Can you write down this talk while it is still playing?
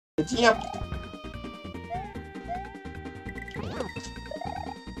Tinha...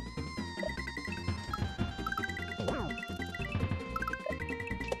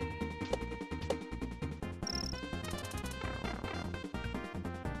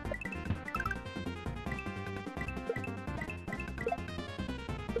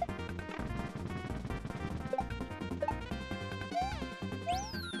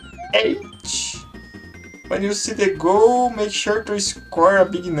 When you see the goal, make sure to score a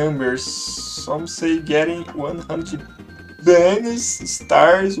big number. Some say getting 100 bonus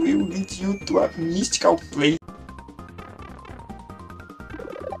stars will lead you to a mystical place.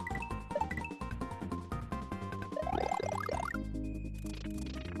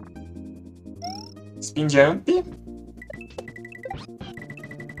 Spin jump.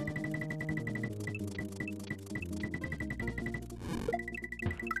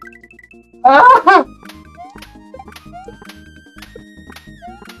 Ah!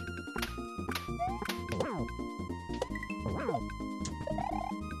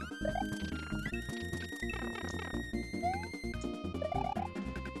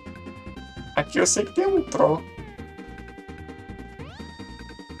 Aqui eu sei que tem um troll.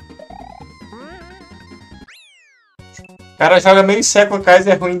 O cara joga meio século Kaizo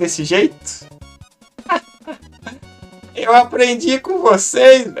é ruim desse jeito? Eu aprendi com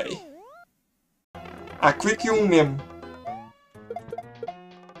vocês, velho. A Quick 1 mesmo.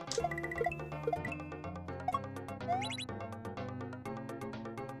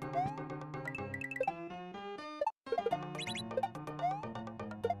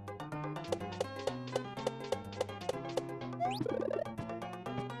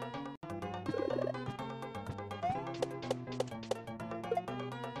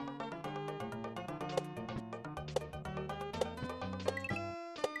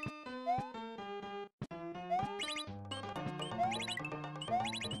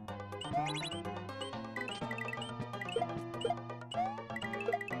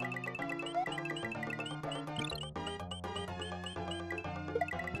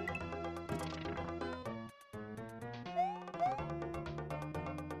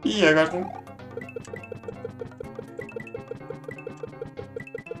 Ih, agora tem...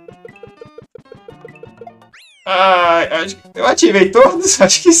 Ah, eu ativei todos?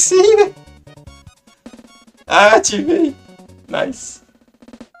 Acho que sim, né? Ah, ativei. Nice.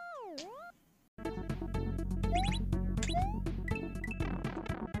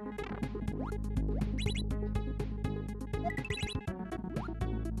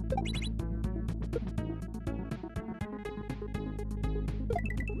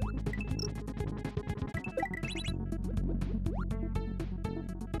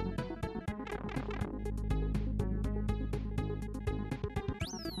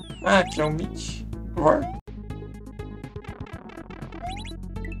 Ah, aqui é um Meat. War.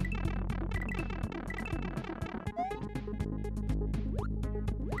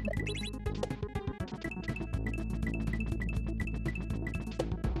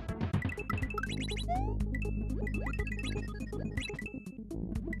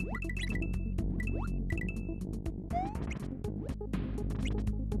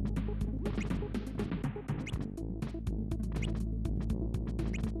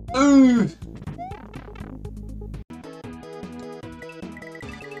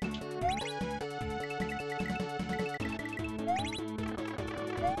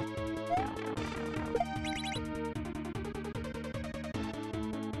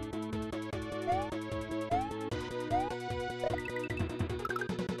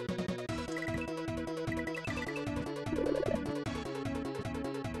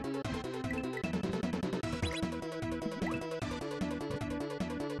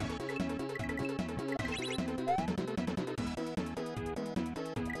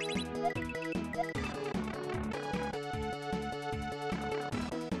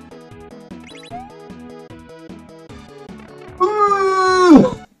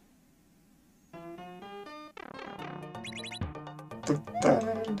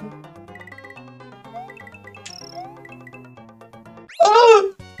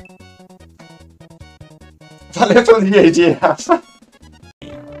 Valeu pelo GG, Rafa.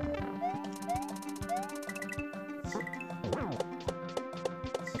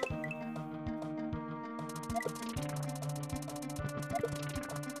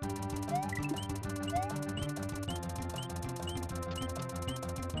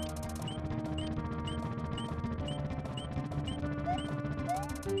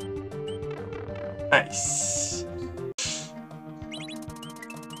 Nice.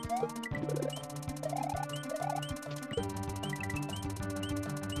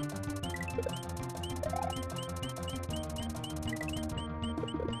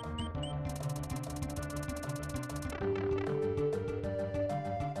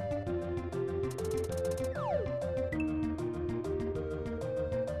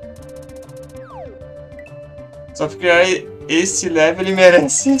 Só porque esse level ele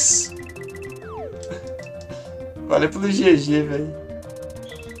merece isso. Valeu pelo GG, velho.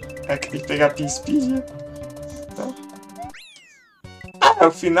 Aqui tem que pegar P-Speed, né? Então. Ah, é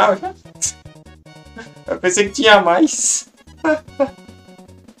o final já? Eu pensei que tinha mais.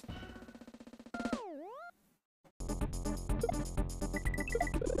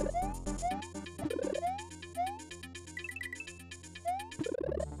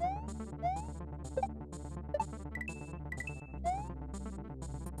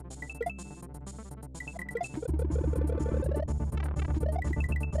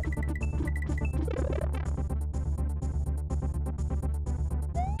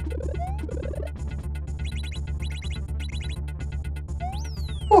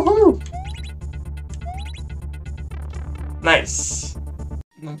 Uhul! Nice.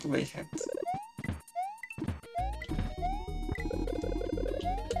 Não pulei reto.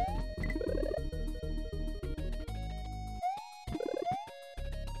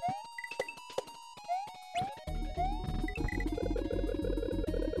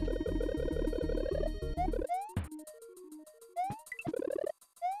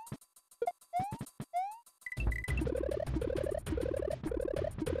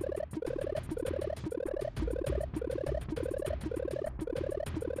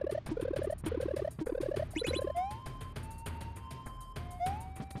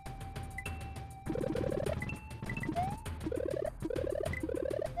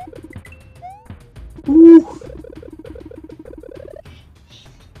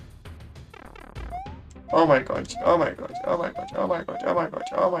 Oh my god, oh my god, oh my god, oh my god, oh my god,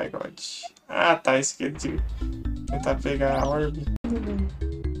 oh my god. Ah, tá, esqueci de tentar pegar a orbe.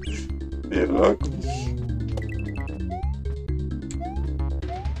 Que louco, bicho.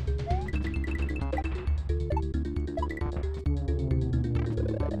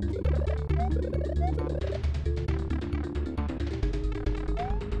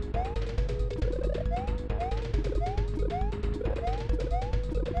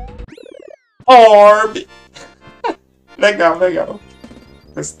 Orbe! Legal, legal.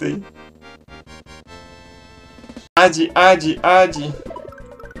 Gostei. Adi.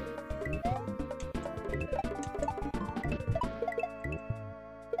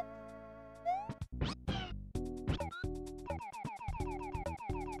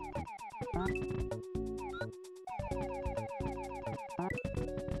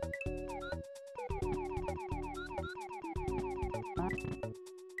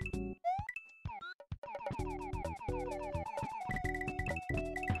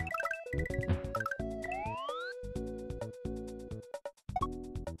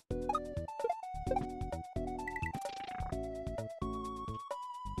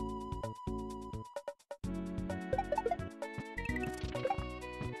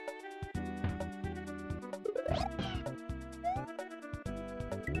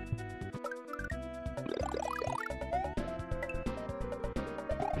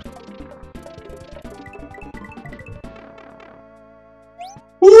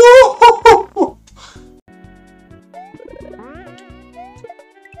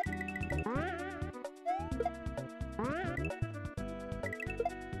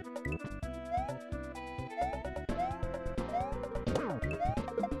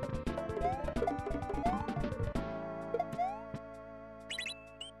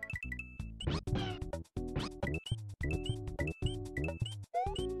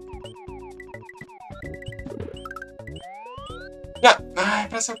 Ai,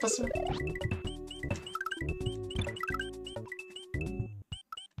 passou.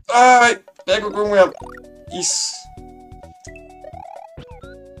 Ai, pega o cogumelo. Isso.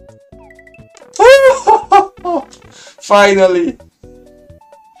 Finally.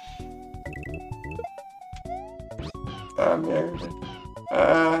 Ah, merda.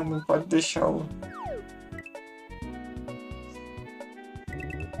 Ah, não pode deixar o...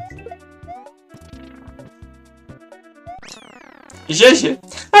 GG.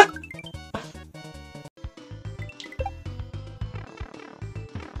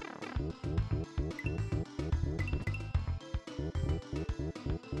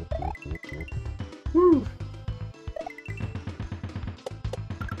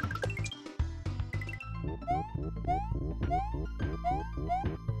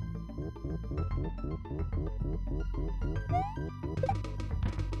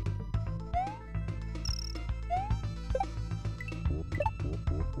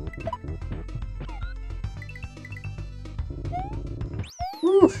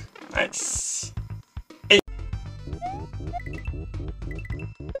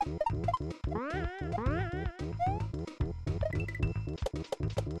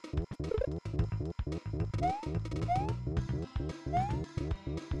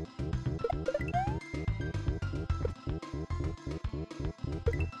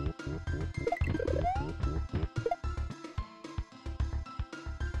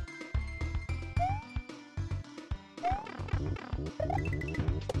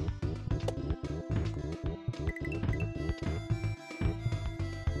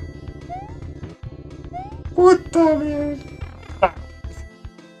 Puta merda.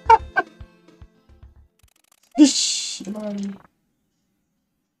 Ixi, Maria.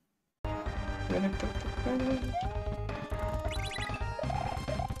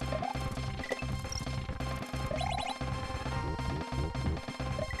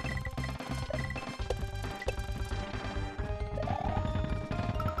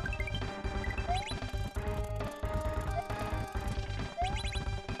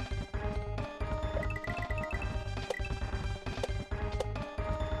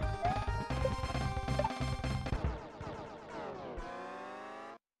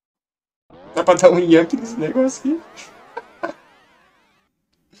 Dá pra dar um yamp nesse negócio aqui?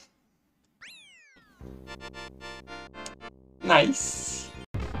 Nice.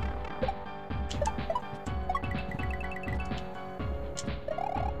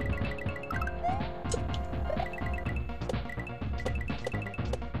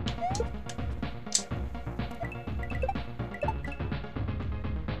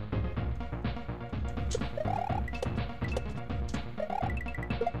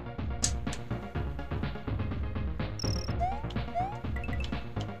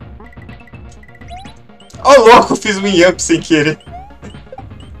 Ó, louco, fiz um yamp sem querer.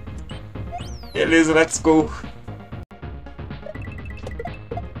 Beleza, let's go.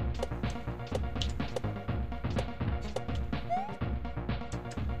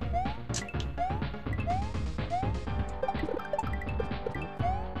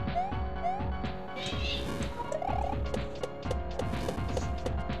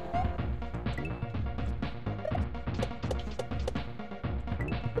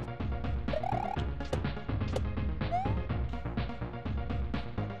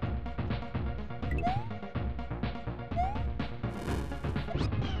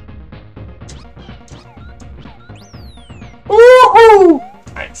 Uhul!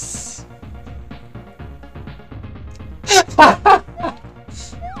 Nice.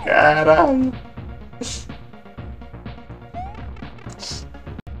 Caralho.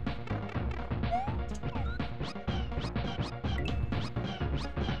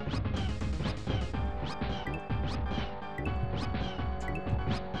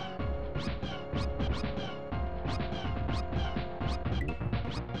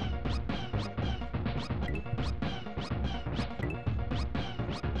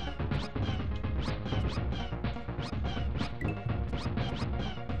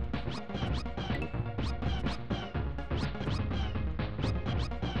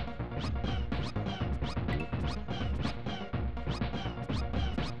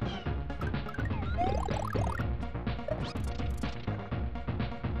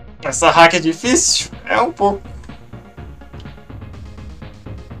 Essa hack é difícil? É um pouco.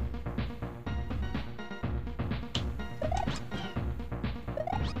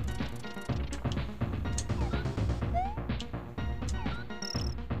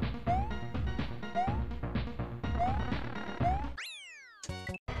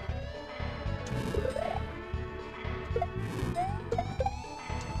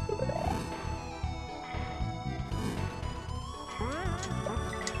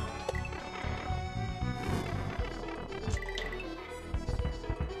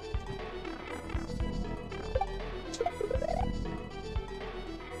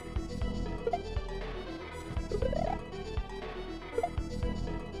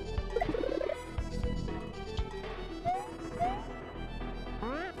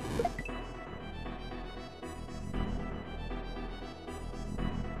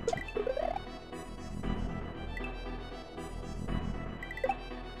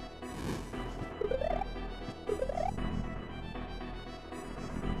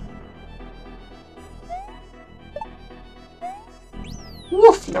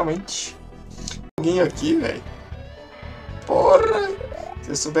 Finalmente. Alguém aqui, velho. Porra! Se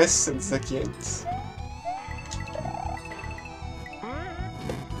eu soubesse disso aqui antes.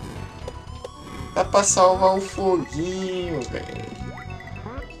 Dá pra salvar o foguinho, velho.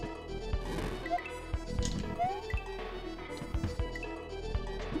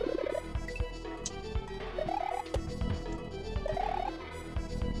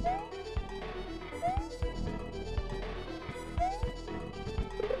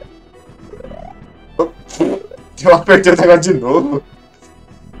 Eu apertei o negócio de novo.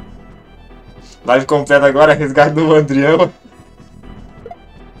 Live completa agora, resgate do Andrião.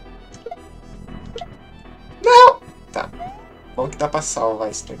 Não! Tá. Bom que dá pra salvar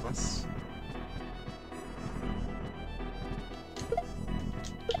esse negócio.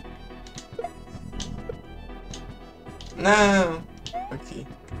 Não! Ok.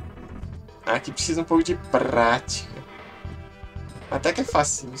 Aqui precisa um pouco de prática. Até que é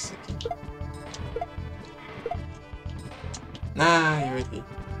fácil isso aqui. Ai, eu errei.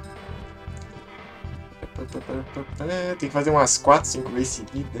 Tem que fazer umas 4, 5 vezes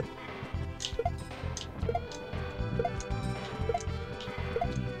seguida.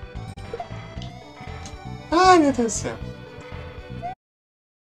 Ai, meu Deus do céu.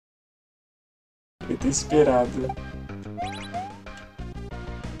 Eu ter esperado.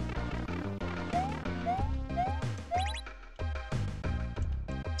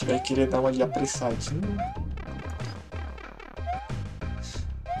 A gente vai querer dar uma de apressadinho.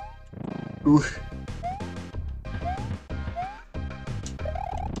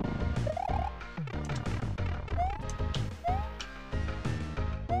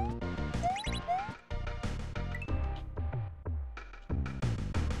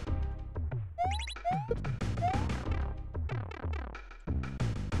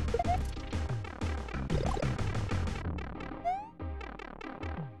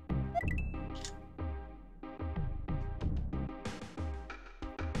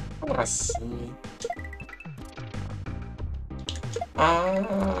 Como assim? Ah,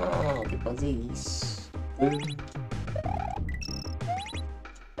 tem que fazer isso.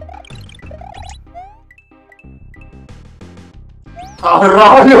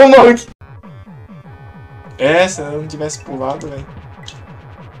 Caralho, mano! É, se eu não tivesse pulado, velho.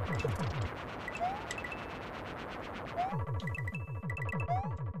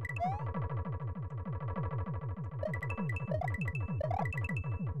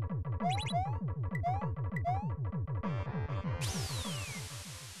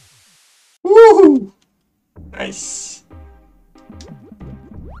 Uhul! Nice.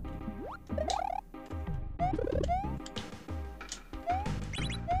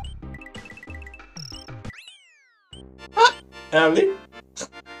 Ah, é ali?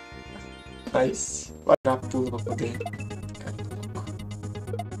 Nice. Vai dar pulo pra poder.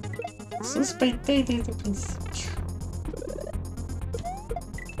 Suspeitei desde o princípio.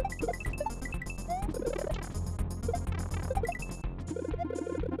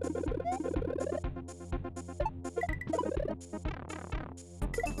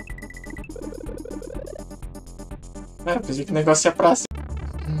 Ah, pensei que o negócio ia pra cima.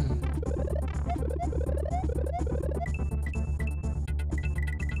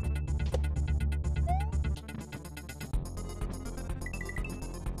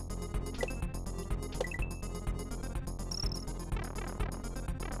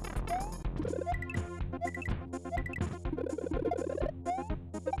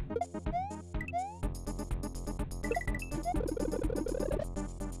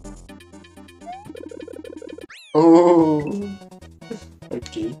 Oh,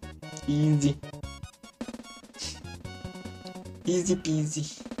 ok. Easy. Easy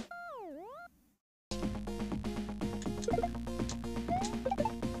peasy.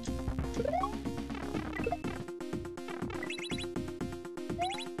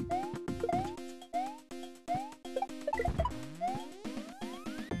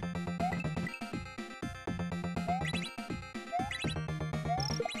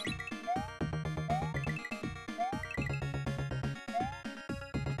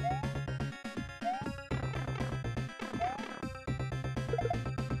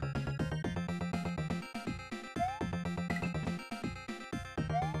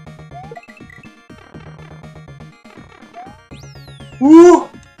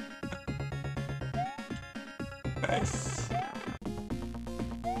 Nice.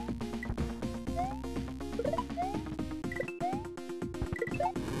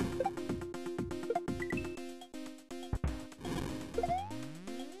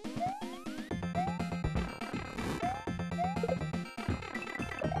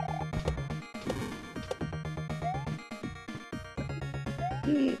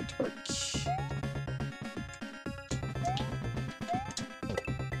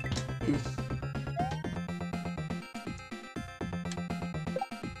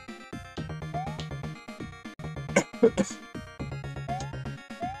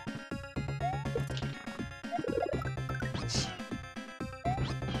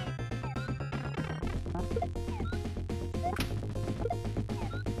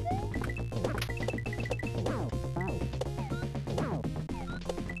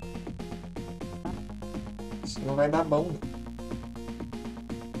 Isso não vai dar bom.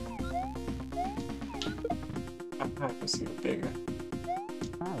 Ah, conseguiu pegar.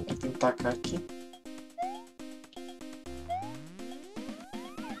 Vou tentar tacar aqui.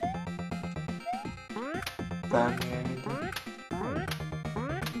 Tá, merda.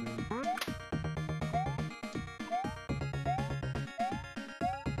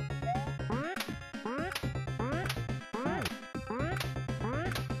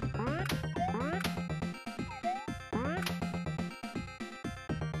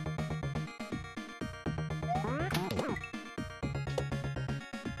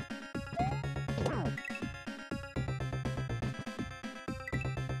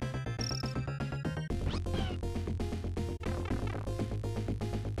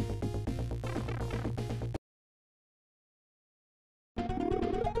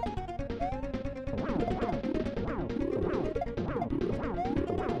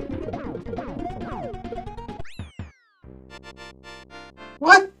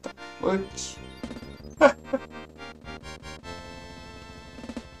 fuck?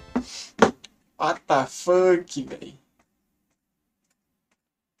 What the fuck, velho?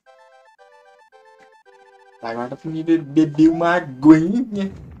 Agora dá pra me beber uma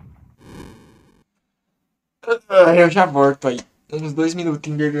aguinha. Eu já volto aí. Uns 2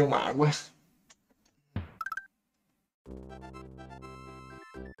 minutinhos beber uma água.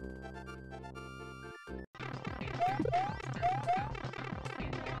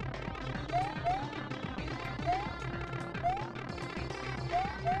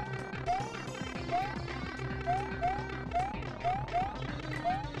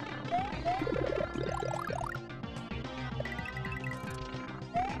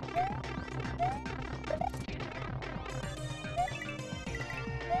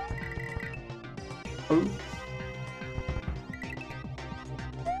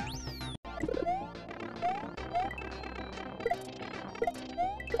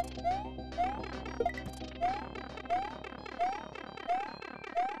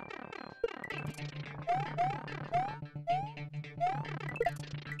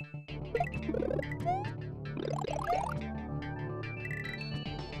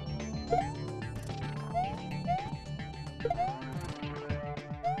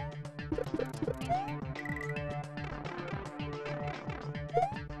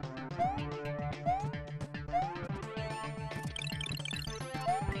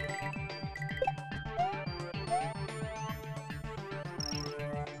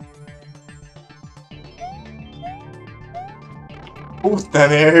 Puta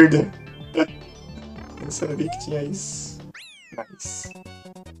merda! Eu sabia que tinha isso. Nice.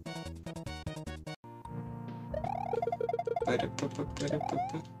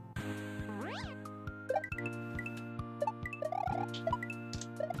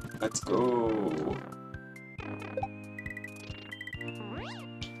 Let's go!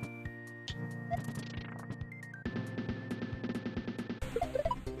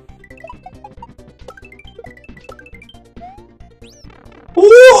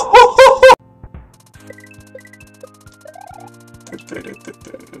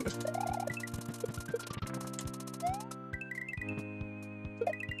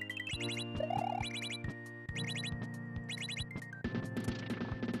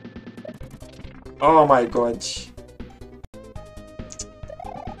 Oh my god.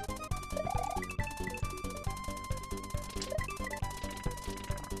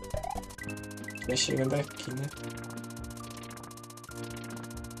 Vai chegando aqui, né?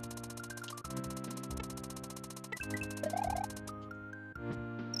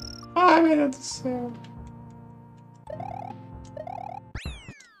 Ai, meu Deus do céu.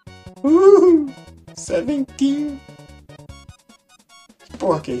 17. Que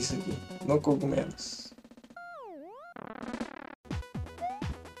porra que é isso aqui? No cogumelos.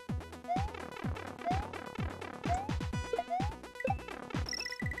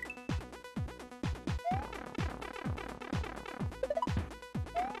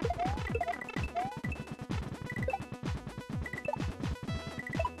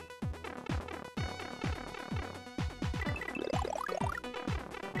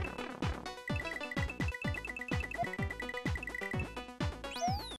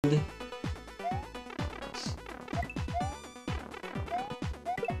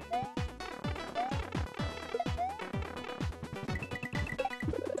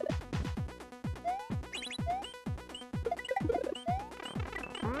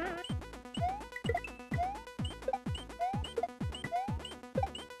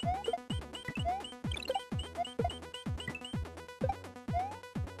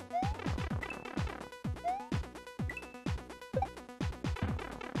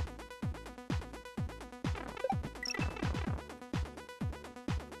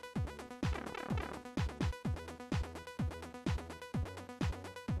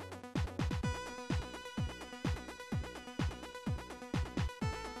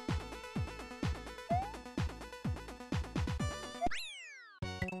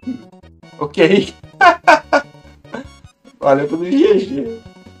 Ok. Valeu pelo GG.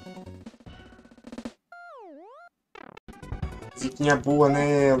 Ziquinha boa,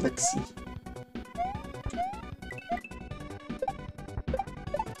 né, Alexi?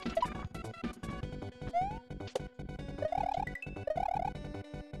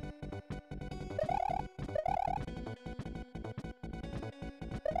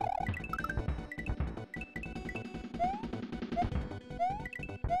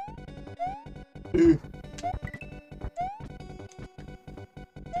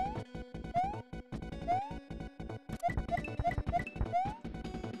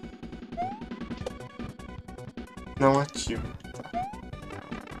 Não ativo. Tá.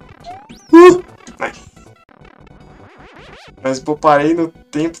 Mas pô, parei no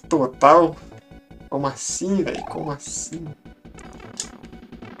tempo total. Como assim, velho? Como assim?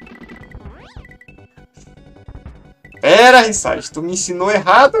 Pera, Rissage, tu me ensinou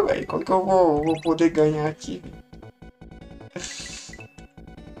errado, velho. Como que eu vou poder ganhar aqui?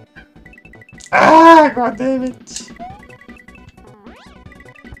 Ah, goddammit.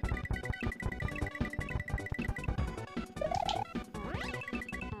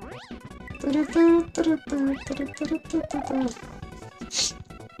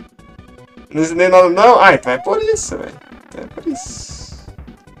 Não ensinei nada não? Ah, então é por isso, velho. Então é por isso.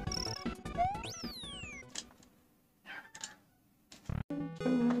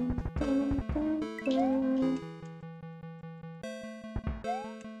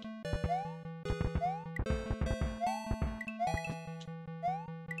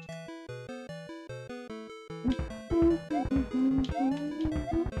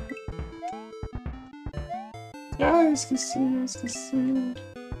 Ah, eu esqueci, eu esqueci.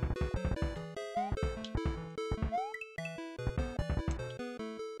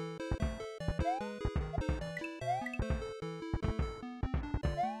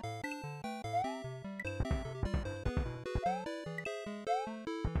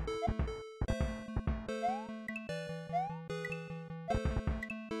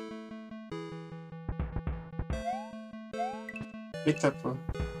 Eita, pô.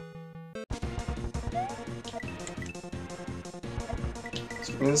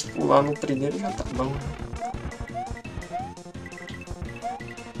 Se pelo menos pular no primeiro já tá bom.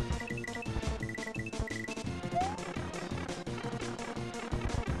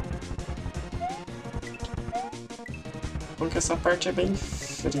 Porque essa parte é bem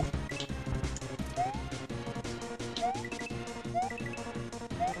fria.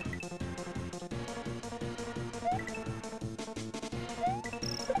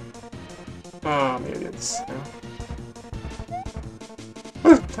 Ah, meu Deus do céu.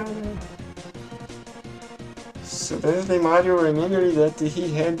 Puta merda. Suddenly Mario remembered that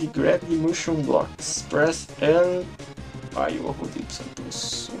he had grabbed the mushroom blocks. Press L. Ai, eu rodei pro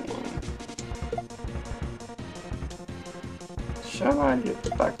Santos. Chamaria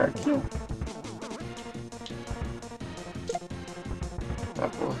pra tacar aqui, ó. Tá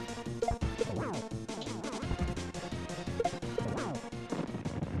bom.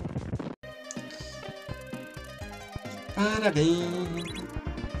 Parabéns.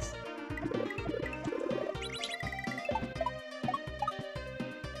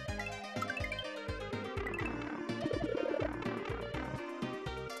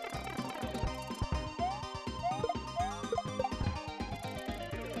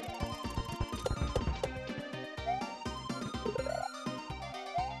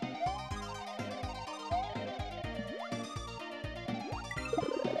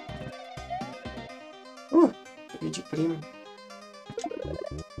 Peguei de prima.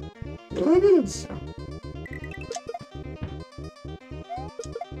 Ai, meu Deus do céu.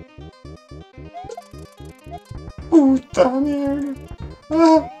 Puta merda.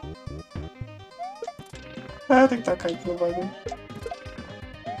 Tem que tacar aqui no bagulho.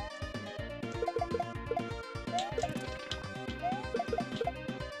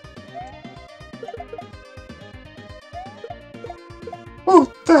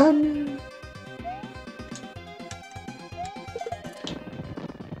 Puta merda.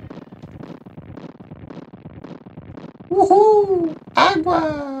 Uhul!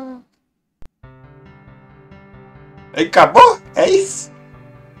 Água! E acabou? É isso?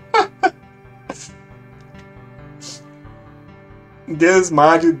 Deus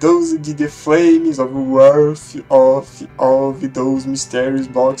Mario, those did the flames of worth of those mysterious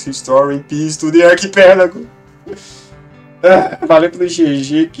blocks restoring peace to the archipelago. Valeu pelo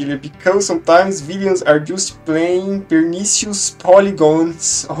GG, killer. Because sometimes villains are just plain pernicious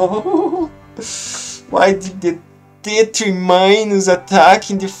polygons. Oh, why did the Tetraminos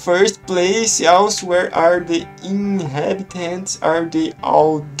attack in the first place? Elsewhere are the inhabitants? Are they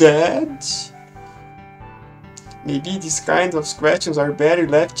all dead? Maybe these kind of questions are better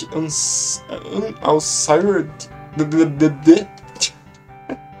left unanswered.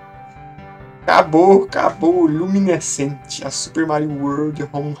 Acabou, Luminescent, a Super Mario World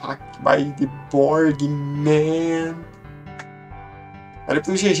home hack by TheBourgyman. Olha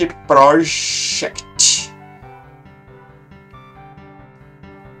pelo GG Project.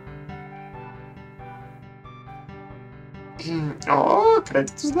 Oh,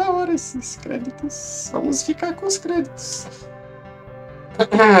 créditos da hora esses créditos. Vamos ficar com os créditos.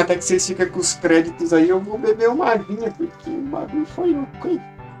 Até que vocês ficam com os créditos aí, eu vou beber uma aguinha, porque o bagulho foi louco, hein?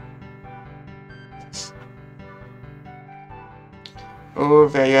 Ô,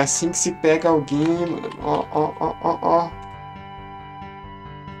 velho, é assim que se pega alguém, mano. Ó, ó, ó, ó, ó.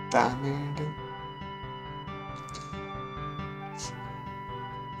 Tá, merda.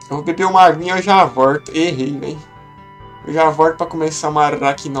 Eu vou beber uma aguinha e eu já volto. Errei, velho. Eu já volto pra começar uma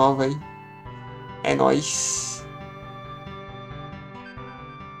rack nova aí. É nóis.